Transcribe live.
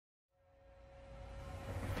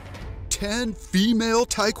10 female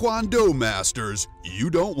Taekwondo masters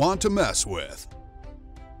you don't want to mess with.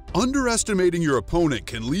 Underestimating your opponent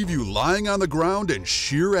can leave you lying on the ground in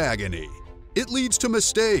sheer agony. It leads to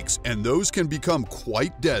mistakes, and those can become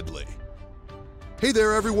quite deadly. Hey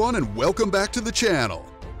there everyone, and welcome back to the channel.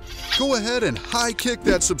 Go ahead and high kick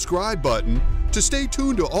that subscribe button to stay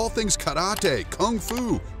tuned to all things karate, kung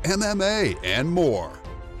fu, MMA, and more.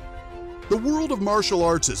 The world of martial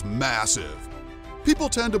arts is massive. People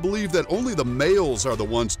tend to believe that only the males are the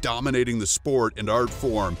ones dominating the sport and art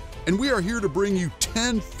form, and we are here to bring you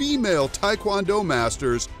 10 female Taekwondo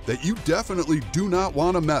masters that you definitely do not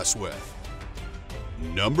want to mess with.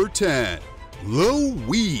 Number 10. Lo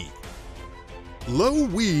Wei. Lo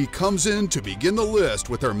Wei comes in to begin the list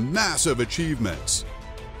with her massive achievements.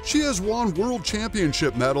 She has won world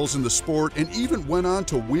championship medals in the sport and even went on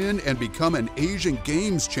to win and become an Asian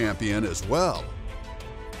Games champion as well.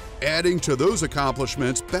 Adding to those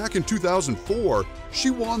accomplishments, back in 2004,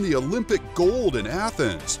 she won the Olympic gold in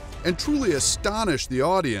Athens and truly astonished the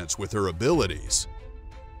audience with her abilities.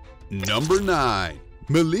 Number 9.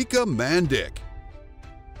 Milika Mandic.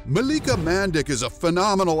 Milika Mandic is a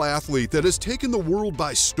phenomenal athlete that has taken the world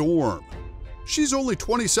by storm. She's only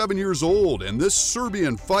 27 years old, and this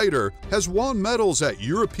Serbian fighter has won medals at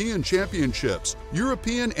European Championships,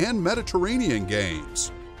 European and Mediterranean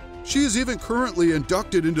Games. She is even currently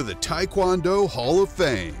inducted into the Taekwondo Hall of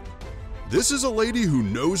Fame. This is a lady who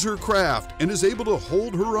knows her craft and is able to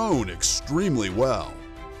hold her own extremely well.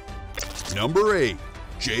 Number 8.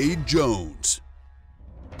 Jade Jones.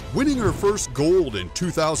 Winning her first gold in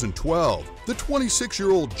 2012, the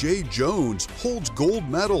 26-year-old Jade Jones holds gold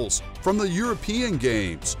medals from the European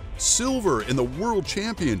Games, silver in the World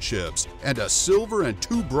Championships, and a silver and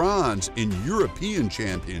 2 bronze in European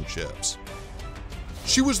Championships.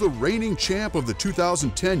 She was the reigning champ of the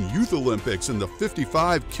 2010 Youth Olympics in the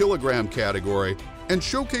 55 kilogram category and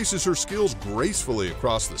showcases her skills gracefully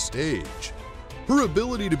across the stage. Her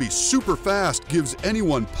ability to be super fast gives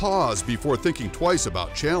anyone pause before thinking twice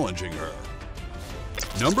about challenging her.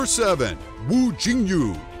 Number 7. Wu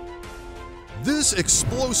Jingyu. This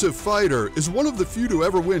explosive fighter is one of the few to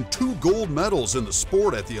ever win 2 gold medals in the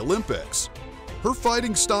sport at the Olympics. Her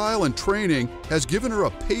fighting style and training has given her a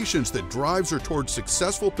patience that drives her towards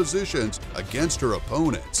successful positions against her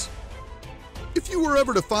opponents. If you were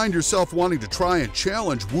ever to find yourself wanting to try and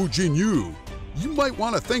challenge Wu Jingyu, you might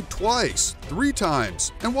want to think twice, 3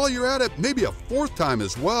 times, and while you're at it, maybe a 4th time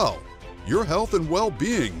as well. Your health and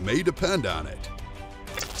well-being may depend on it.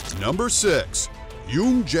 Number 6.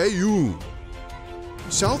 Yoon Jae-yoon.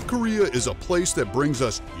 South Korea is a place that brings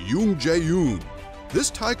us Yoon Jae-yoon. This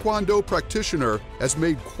Taekwondo practitioner has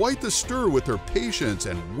made quite the stir with her patience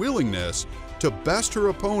and willingness to best her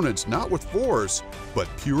opponents not with force, but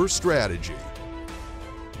pure strategy.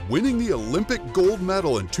 Winning the Olympic gold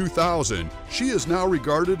medal in 2000, she is now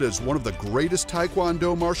regarded as one of the greatest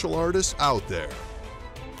Taekwondo martial artists out there.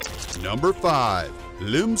 Number 5.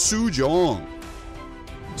 Lim Soo-jong.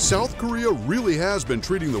 South Korea really has been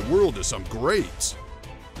treating the world to some greats.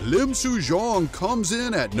 Lim Soo-jong comes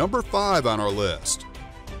in at number 5 on our list.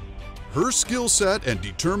 Her skill set and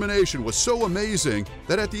determination was so amazing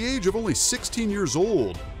that at the age of only 16 years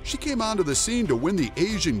old, she came onto the scene to win the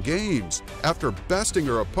Asian Games after besting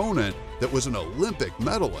her opponent that was an Olympic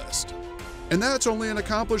medalist. And that's only an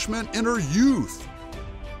accomplishment in her youth.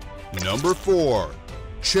 Number 4.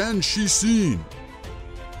 Chen Shixin.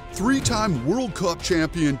 3-time World Cup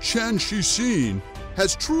champion Chen Shixin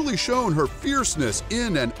has truly shown her fierceness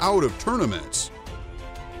in and out of tournaments.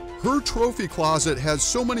 Her trophy closet has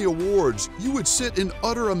so many awards you would sit in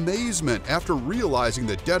utter amazement after realizing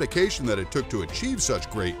the dedication that it took to achieve such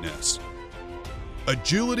greatness.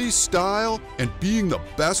 Agility, style, and being the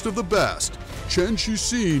best of the best, Chen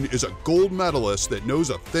Shixin is a gold medalist that knows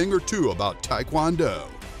a thing or two about Taekwondo.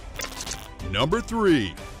 Number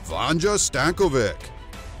 3. Vanja Stankovic.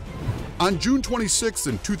 On June 26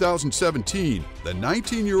 in 2017, the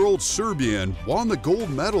 19-year-old Serbian won the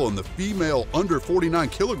gold medal in the female under 49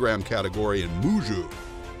 kilogram category in Muju.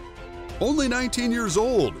 Only 19 years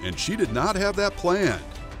old, and she did not have that planned.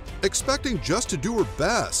 Expecting just to do her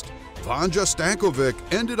best, Vanja Stankovic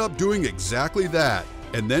ended up doing exactly that,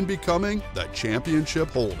 and then becoming the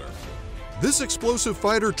championship holder. This explosive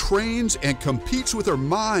fighter trains and competes with her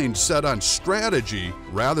mind set on strategy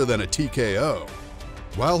rather than a TKO.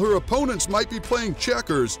 While her opponents might be playing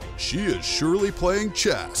checkers, she is surely playing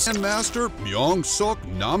chess. Grandmaster Myung-Suk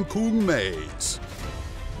Namkung Mays.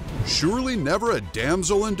 Surely never a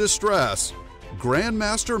damsel in distress,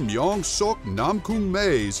 Grandmaster Myung-Suk Namkung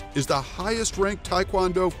Mays is the highest-ranked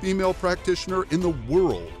Taekwondo female practitioner in the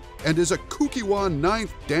world and is a Kukkiwon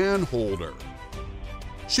 9th Dan holder.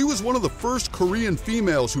 She was one of the first Korean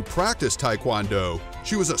females who practiced Taekwondo.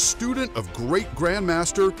 She was a student of great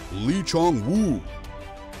Grandmaster Lee Chong-woo.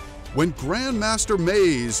 When Grandmaster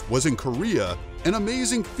Mays was in Korea, an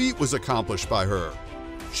amazing feat was accomplished by her.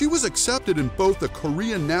 She was accepted in both the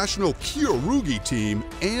Korean national Kyorugi team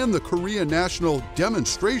and the Korean national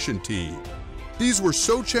demonstration team. These were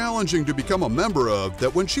so challenging to become a member of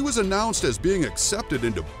that when she was announced as being accepted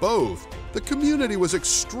into both, the community was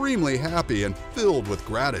extremely happy and filled with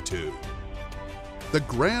gratitude. The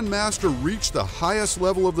Grandmaster reached the highest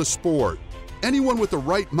level of the sport. Anyone with the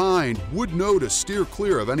right mind would know to steer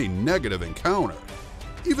clear of any negative encounter.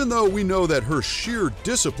 Even though we know that her sheer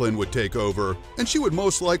discipline would take over, and she would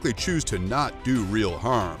most likely choose to not do real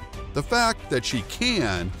harm, the fact that she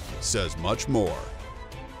can says much more.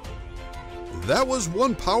 That was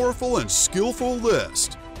one powerful and skillful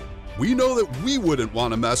list. We know that we wouldn't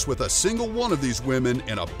want to mess with a single one of these women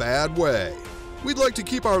in a bad way. We'd like to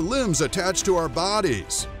keep our limbs attached to our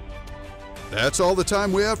bodies. That's all the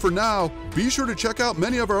time we have for now. Be sure to check out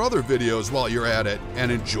many of our other videos while you're at it,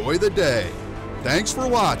 and enjoy the day. Thanks for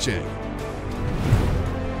watching.